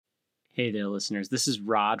Hey there, listeners. This is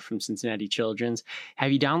Rod from Cincinnati Children's.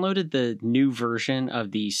 Have you downloaded the new version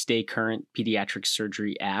of the Stay Current Pediatric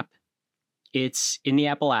Surgery app? It's in the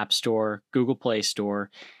Apple App Store, Google Play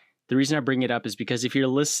Store. The reason I bring it up is because if you're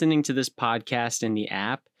listening to this podcast in the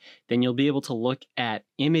app, then you'll be able to look at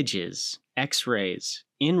images, x-rays,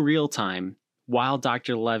 in real time while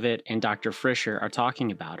Dr. Levitt and Dr. Frischer are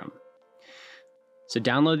talking about them. So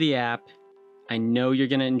download the app. I know you're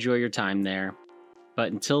going to enjoy your time there.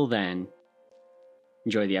 But until then,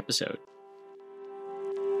 enjoy the episode.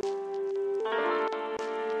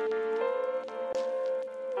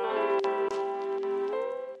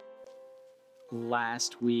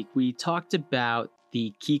 Last week, we talked about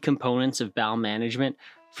the key components of bowel management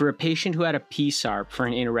for a patient who had a PSARP for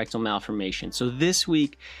an anorectal malformation. So this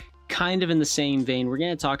week, kind of in the same vein, we're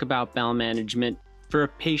going to talk about bowel management for a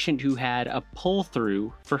patient who had a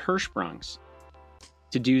pull-through for Hirschsprung's.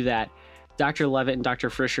 To do that, Dr. Levitt and Dr.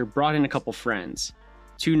 Frischer brought in a couple friends,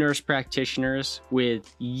 two nurse practitioners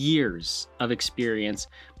with years of experience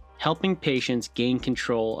helping patients gain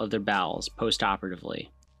control of their bowels postoperatively,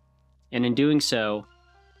 and in doing so,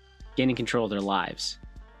 gaining control of their lives.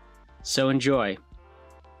 So enjoy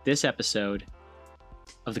this episode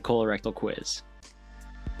of the Colorectal Quiz.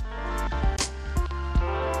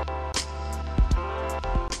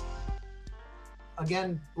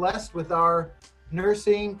 Again, blessed with our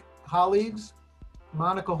nursing colleagues,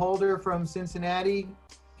 Monica Holder from Cincinnati,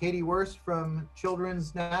 Katie Wurst from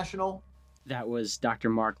Children's National. That was Dr.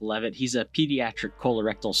 Mark Levitt. He's a pediatric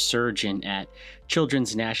colorectal surgeon at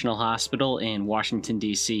Children's National Hospital in Washington,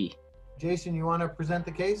 D.C. Jason, you want to present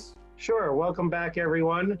the case? Sure. Welcome back,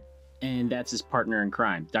 everyone. And that's his partner in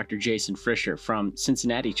crime, Dr. Jason Frischer from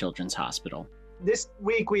Cincinnati Children's Hospital. This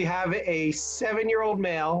week we have a 7-year-old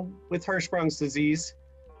male with Hirschsprung's disease,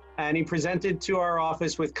 and he presented to our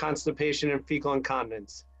office with constipation and fecal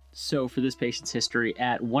incontinence. So for this patient's history,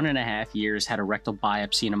 at 1.5 years, had a rectal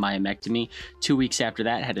biopsy and a myomectomy. 2 weeks after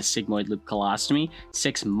that, had a sigmoid loop colostomy.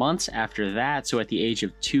 6 months after that, so at the age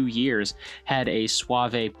of 2 years, had a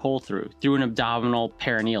Suave pull-through through an abdominal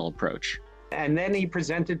perineal approach. And then he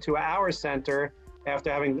presented to our center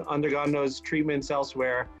after having undergone those treatments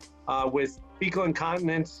elsewhere with fecal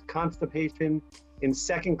incontinence, constipation in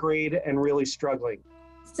 2nd grade, and really struggling.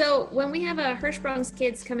 So when we have a Hirschsprung's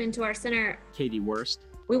kids come into our center, Katie Wurst.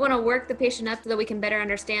 We want to work the patient up so that we can better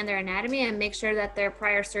understand their anatomy and make sure that their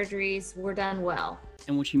prior surgeries were done well.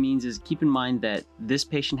 And what she means is keep in mind that this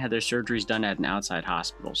patient had their surgeries done at an outside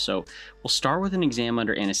hospital. So we'll start with an exam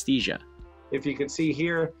under anesthesia. If you can see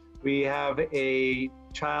here, we have a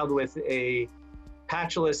child with a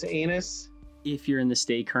patulous anus. If you're in the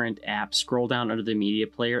Stay Current app, scroll down under the media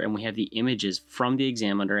player and we have the images from the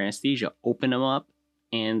exam under anesthesia. Open them up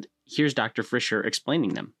and here's Dr. Frischer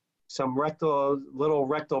explaining them. Some little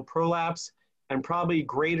rectal prolapse, and probably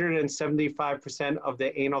greater than 75% of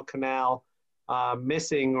the anal canal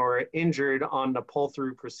missing or injured on the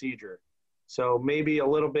pull-through procedure. So maybe a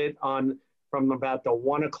little bit from about the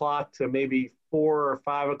 1 o'clock to maybe 4 or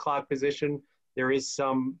 5 o'clock position. There is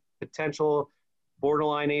some potential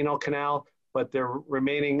borderline anal canal, but the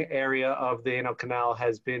remaining area of the anal canal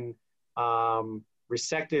has been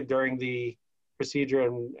resected during the procedure,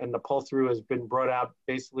 and the pull-through has been brought out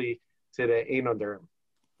basically to the anoderm.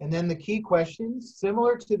 And then the key questions,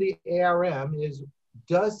 similar to the ARM, is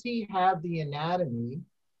does he have the anatomy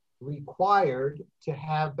required to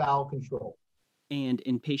have bowel control? And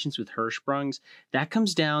in patients with Hirschsprung's, that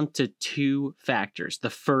comes down to 2 factors. The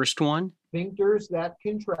first one, sphincters that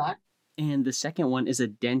contract. And the second one is a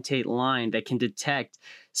dentate line that can detect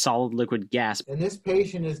solid liquid gas. And this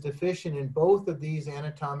patient is deficient in both of these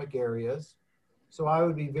anatomic areas. So I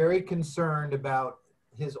would be very concerned about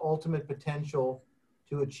his ultimate potential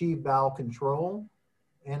to achieve bowel control.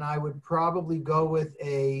 And I would probably go with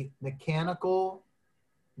a mechanical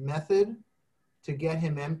method to get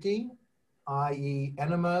him empty, i.e.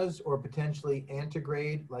 enemas or potentially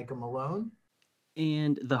antegrade like a Malone.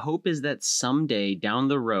 And the hope is that someday down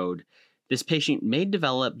the road, this patient may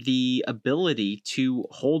develop the ability to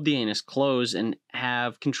hold the anus closed and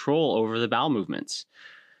have control over the bowel movements.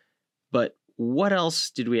 But what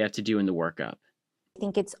else did we have to do in the workup? I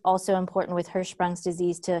think it's also important with Hirschsprung's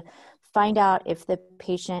disease to find out if the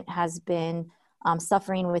patient has been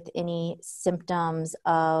suffering with any symptoms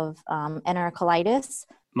of enterocolitis.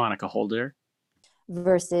 Monica Holder.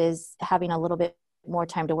 Versus having a little bit more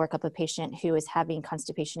time to work up a patient who is having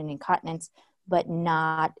constipation and incontinence, but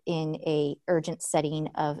not in a urgent setting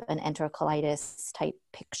of an enterocolitis type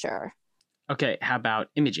picture. Okay, how about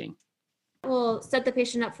imaging? We'll set the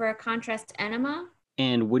patient up for a contrast enema.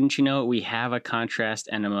 And wouldn't you know it, we have a contrast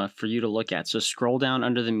enema for you to look at. So scroll down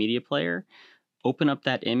under the media player, open up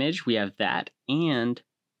that image. We have that and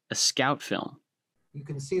a scout film. You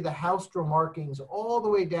can see the haustral markings all the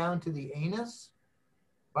way down to the anus.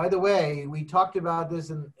 By the way, we talked about this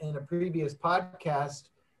in a previous podcast.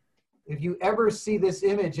 If you ever see this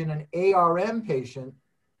image in an ARM patient,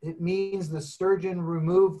 it means the surgeon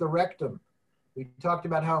removed the rectum. We talked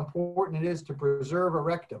about how important it is to preserve a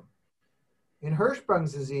rectum. In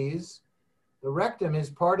Hirschsprung's disease, the rectum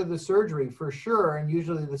is part of the surgery for sure, and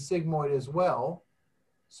usually the sigmoid as well.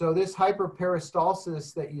 So this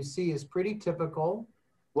hyperperistalsis that you see is pretty typical.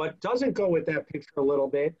 What doesn't go with that picture a little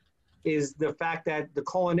bit is the fact that the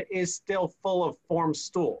colon is still full of formed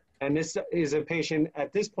stool. And this is a patient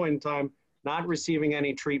at this point in time not receiving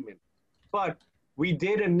any treatment. But we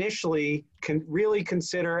did initially really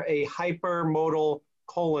consider a hypermodal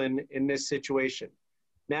colon in this situation.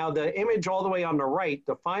 Now, the image all the way on the right,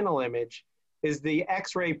 the final image, is the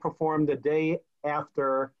x-ray performed the day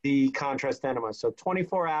after the contrast enema. So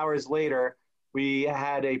 24 hours later, we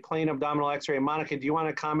had a plain abdominal x-ray. Monica, do you want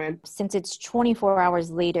to comment? Since it's 24 hours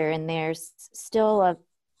later and there's still a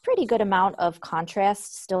pretty good amount of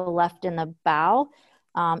contrast still left in the bowel,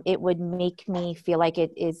 it would make me feel like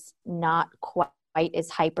it is not quite as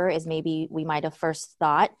hyper as maybe we might have first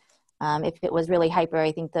thought. If it was really hyper,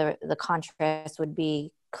 I think the contrast would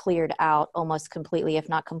be cleared out almost completely, if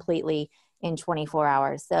not completely, in 24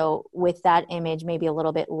 hours. So with that image, maybe a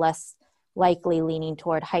little bit less likely leaning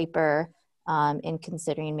toward hyper, and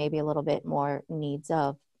considering maybe a little bit more needs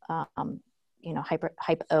of,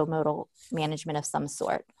 hypomodal management of some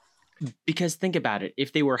sort. Because think about it,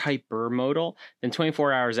 if they were hypermodal, then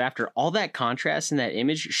 24 hours after, all that contrast in that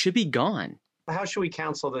image should be gone. How should we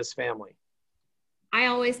counsel this family? I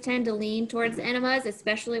always tend to lean towards enemas,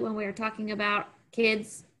 especially when we were talking about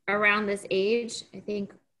kids around this age. I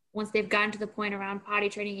think once they've gotten to the point around potty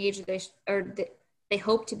training age, they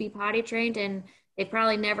hope to be potty trained and they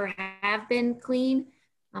probably never have been clean.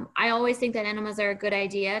 I always think that enemas are a good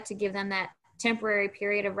idea to give them that temporary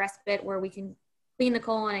period of respite where we can clean the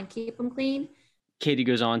colon and keep them clean. Katie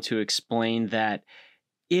goes on to explain that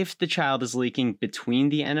if the child is leaking between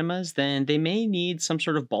the enemas, then they may need some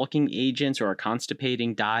sort of bulking agents or a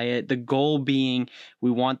constipating diet. The goal being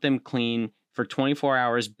we want them clean for 24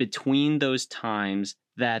 hours between those times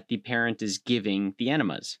that the parent is giving the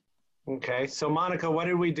enemas. Okay, so Monica, what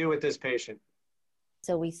did we do with this patient?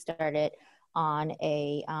 So we started on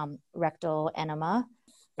a rectal enema.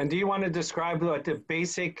 And do you want to describe what the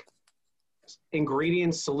basic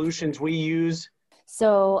ingredients, solutions we use?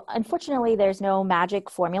 So unfortunately, there's no magic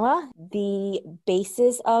formula. The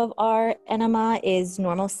basis of our enema is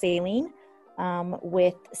normal saline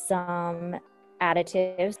with some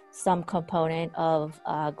additives, some component of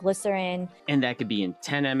glycerin. And that could be in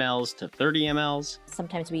 10 mLs to 30 mLs.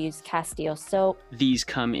 Sometimes we use Castile soap. These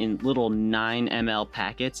come in little 9 ml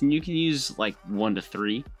packets, and you can use like 1 to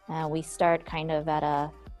 3. We start kind of at a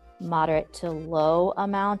moderate to low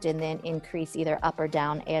amount and then increase either up or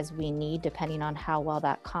down as we need, depending on how well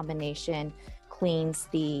that combination cleans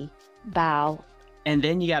the bowel. And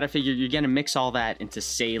then you got to figure you're going to mix all that into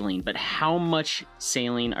saline, but how much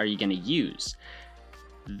saline are you going to use?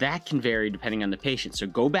 That can vary depending on the patient. So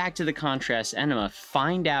go back to the contrast enema,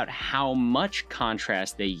 find out how much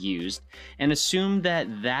contrast they used, and assume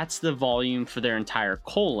that that's the volume for their entire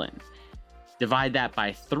colon. Divide that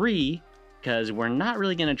by 3, because we're not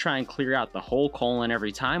really going to try and clear out the whole colon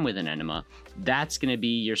every time with an enema. That's going to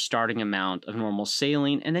be your starting amount of normal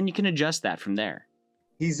saline, and then you can adjust that from there.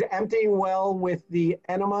 He's emptying well with the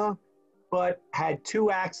enema, but had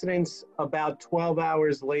 2 accidents about 12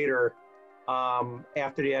 hours later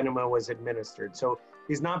after the enema was administered. So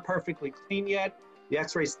he's not perfectly clean yet. The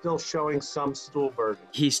x-ray is still showing some stool burden.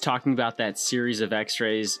 He's talking about that series of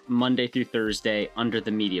x-rays Monday through Thursday under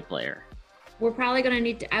the media player. We're probably going to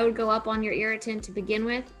need to, I would go up on your irritant to begin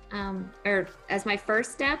with, or as my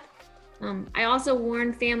first step. I also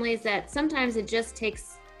warn families that sometimes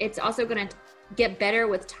it's also going to get better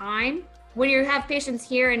with time. When you have patients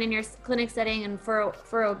here and in your clinic setting and for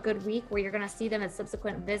a good week where you're going to see them at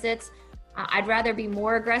subsequent visits, I'd rather be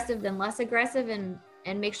more aggressive than less aggressive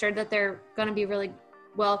and make sure that they're going to be really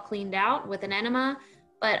well cleaned out with an enema.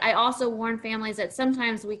 But I also warn families that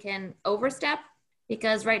sometimes we can overstep,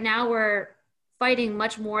 because right now we're fighting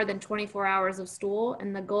much more than 24 hours of stool,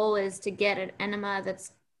 and the goal is to get an enema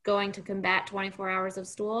that's going to combat 24 hours of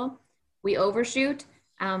stool. We overshoot,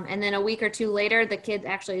 and then a week or 2 later, the kid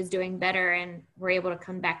actually is doing better and we're able to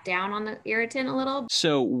come back down on the irritant a little.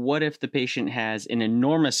 So what if the patient has an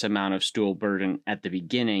enormous amount of stool burden at the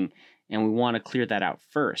beginning and we want to clear that out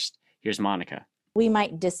first? Here's Monica. We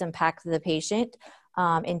might disimpact the patient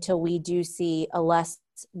until we do see a less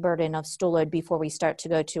burden of stool load before we start to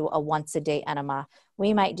go to a once a day enema.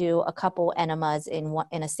 We might do a couple enemas in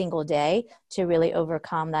a single day to really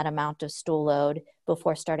overcome that amount of stool load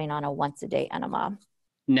before starting on a once a day enema.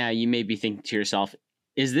 Now, you may be thinking to yourself,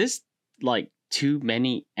 is this like too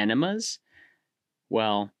many enemas?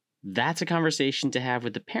 Well, that's a conversation to have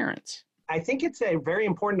with the parents. I think it's a very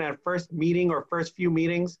important at first meeting or first few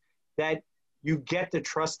meetings that you get the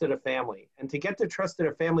trust of the family. And to get the trust of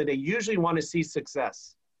the family, they usually want to see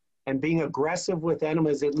success. And being aggressive with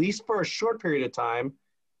enemas, at least for a short period of time,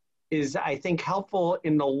 is, I think, helpful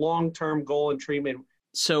in the long-term goal and treatment.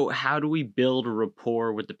 So how do we build a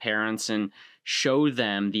rapport with the parents and show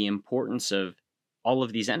them the importance of all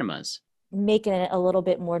of these enemas? Making it a little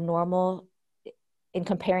bit more normal in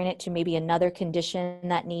comparing it to maybe another condition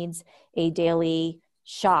that needs a daily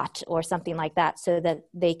shot or something like that, so that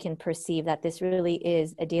they can perceive that this really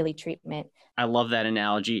is a daily treatment. I love that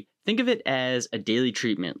analogy. Think of it as a daily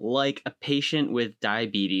treatment, like a patient with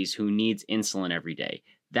diabetes who needs insulin every day.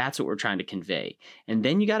 That's what we're trying to convey. And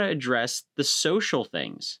then you got to address the social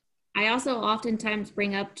things. I also oftentimes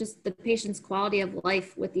bring up just the patient's quality of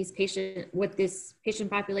life with this patient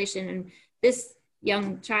population. And this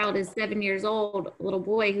young child is 7 years old, a little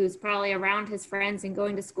boy who's probably around his friends and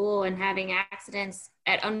going to school and having accidents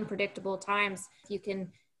at unpredictable times. If you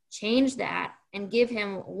can change that and give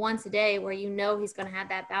him once a day where you know he's going to have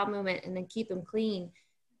that bowel movement and then keep him clean,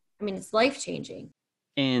 I mean, it's life-changing.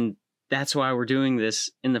 And that's why we're doing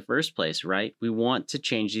this in the first place, right? We want to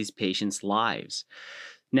change these patients' lives.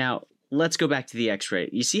 Now, let's go back to the x-ray.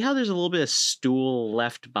 You see how there's a little bit of stool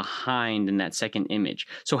left behind in that second image.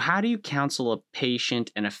 So how do you counsel a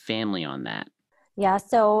patient and a family on that? Yeah,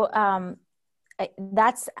 so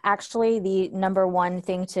that's actually the number one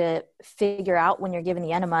thing to figure out when you're giving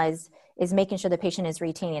the enema is making sure the patient is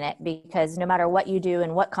retaining it, because no matter what you do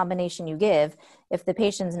and what combination you give, if the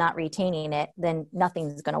patient's not retaining it, then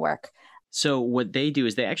nothing's going to work. So what they do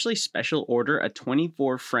is they actually special order a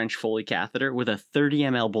 24 French Foley catheter with a 30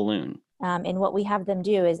 ml balloon. And what we have them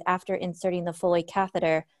do is, after inserting the Foley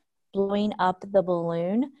catheter, blowing up the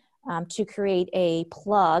balloon to create a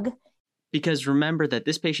plug. Because remember that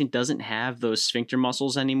this patient doesn't have those sphincter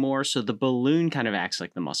muscles anymore, so the balloon kind of acts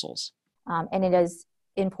like the muscles. And it is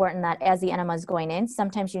important that as the enema is going in,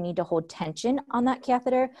 sometimes you need to hold tension on that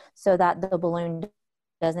catheter so that the balloon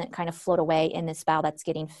doesn't kind of float away in this bowel that's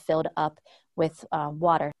getting filled up with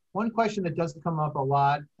water. One question that does come up a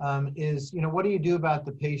lot is, what do you do about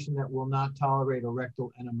the patient that will not tolerate a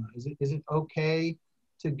rectal enema? Is it okay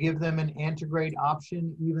to give them an antegrade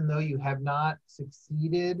option even though you have not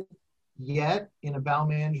succeeded yet in a bowel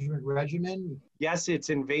management regimen? Yes, it's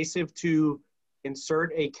invasive to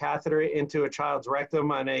insert a catheter into a child's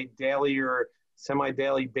rectum on a daily or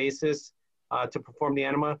semi-daily basis to perform the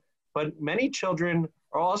enema. But many children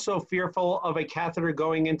are also fearful of a catheter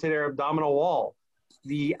going into their abdominal wall.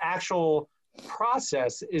 The actual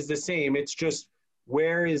process is the same. It's just,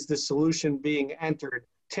 where is the solution being entered?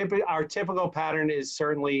 Our typical pattern is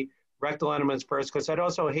certainly rectal enemas first, because I'd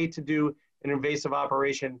also hate to do an invasive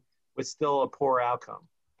operation with still a poor outcome.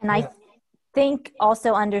 And I think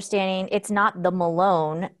also understanding it's not the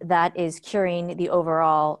Malone that is curing the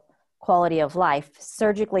overall quality of life.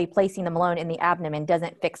 Surgically placing the Malone in the abdomen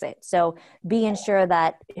doesn't fix it. So being sure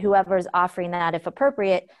that whoever's offering that, if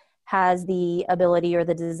appropriate, has the ability or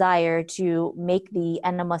the desire to make the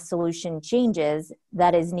enema solution changes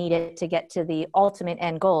that is needed to get to the ultimate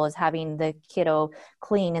end goal, is having the kiddo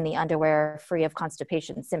clean in the underwear, free of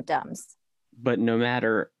constipation symptoms. But no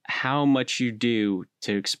matter how much you do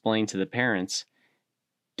to explain to the parents,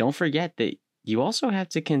 don't forget that you also have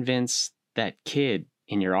to convince that kid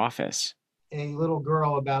in your office. A little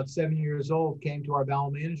girl about 7 years old came to our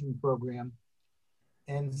bowel management program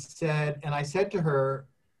and I said to her,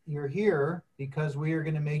 "You're here because we are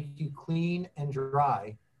going to make you clean and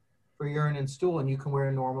dry for urine and stool, and you can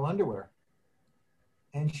wear normal underwear."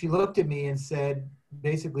 And she looked at me and said,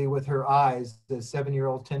 basically with her eyes, as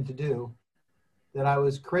 7-year-olds tend to do, that I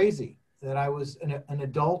was crazy, that I was an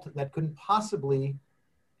adult that couldn't possibly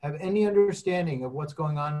have any understanding of what's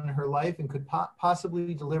going on in her life and could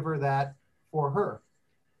possibly deliver that for her.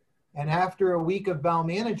 And after a week of bowel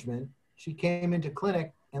management, she came into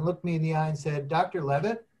clinic and looked me in the eye and said, "Dr.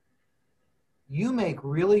 Levitt, you make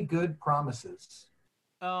really good promises."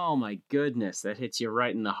 Oh my goodness, that hits you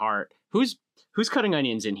right in the heart. Who's cutting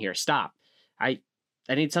onions in here? Stop. I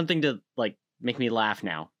need something to make me laugh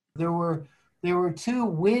now. There were 2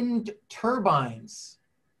 wind turbines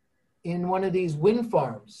in one of these wind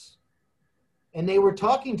farms, and they were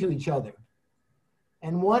talking to each other.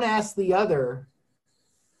 And one asked the other,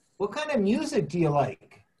 what kind of music do you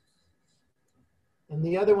like? And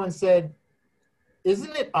the other one said,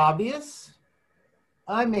 isn't it obvious?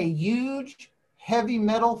 I'm a huge heavy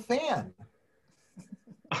metal fan.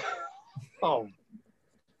 Oh.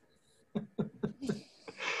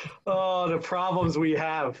 Oh, the problems we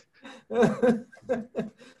have. All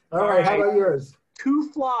right, how about yours?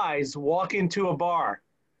 Two flies walk into a bar.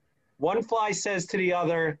 One fly says to the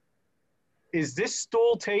other, is this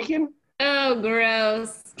stool taken? Oh,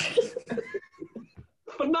 gross.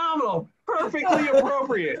 Phenomenal. Perfectly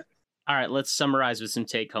appropriate. All right, let's summarize with some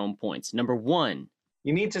take-home points. Number 1,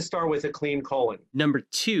 You need to start with a clean colon. Number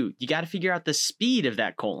 2, you got to figure out the speed of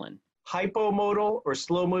that colon. Hypomodal or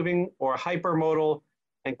slow moving or hypermodal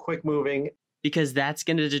and quick moving. Because that's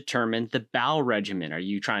going to determine the bowel regimen. Are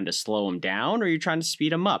you trying to slow them down or are you trying to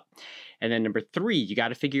speed them up? And then number 3, you got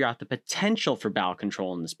to figure out the potential for bowel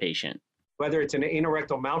control in this patient. Whether it's an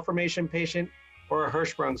anorectal malformation patient or a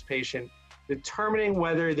Hirschsprung's patient, determining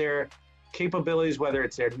whether their capabilities, whether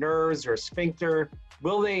it's their nerves or sphincter,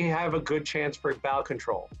 will they have a good chance for bowel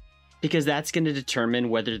control? Because that's going to determine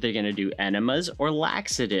whether they're going to do enemas or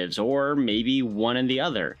laxatives, or maybe one and the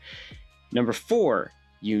other. Number 4,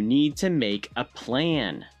 you need to make a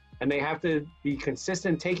plan. And they have to be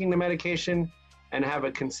consistent taking the medication and have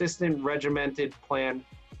a consistent regimented plan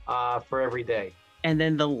for every day. And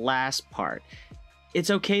then the last part, it's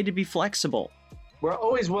okay to be flexible. We're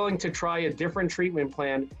always willing to try a different treatment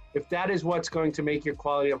plan if that is what's going to make your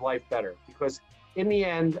quality of life better. Because in the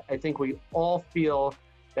end, I think we all feel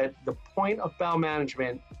that the point of bowel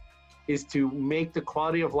management is to make the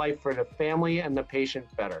quality of life for the family and the patient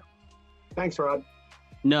better. Thanks, Rod.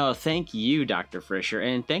 No, thank you, Dr. Fisher,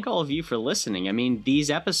 and thank all of you for listening. I mean,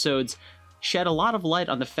 these episodes shed a lot of light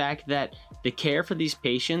on the fact that the care for these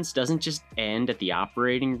patients doesn't just end at the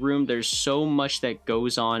operating room. There's so much that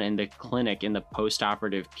goes on in the clinic in the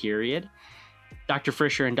post-operative period. Dr.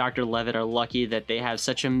 Fisher and Dr. Levitt are lucky that they have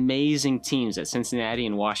such amazing teams at Cincinnati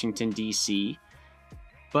and Washington, D.C.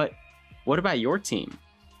 But what about your team?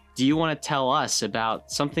 Do you want to tell us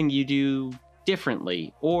about something you do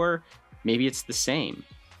differently, or maybe it's the same?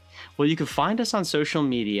 Well, you can find us on social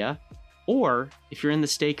media, or if you're in the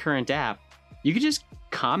Stay Current app, you can just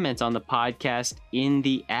comment on the podcast in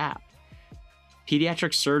the app.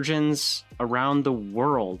 Pediatric surgeons around the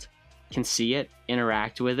world can see it,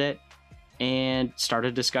 interact with it, and start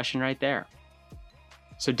a discussion right there.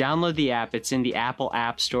 So download the app. It's in the Apple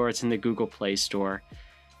App Store. It's in the Google Play Store.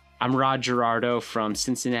 I'm Rod Gerardo from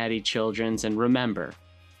Cincinnati Children's, and remember,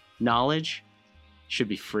 knowledge should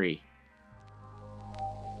be free.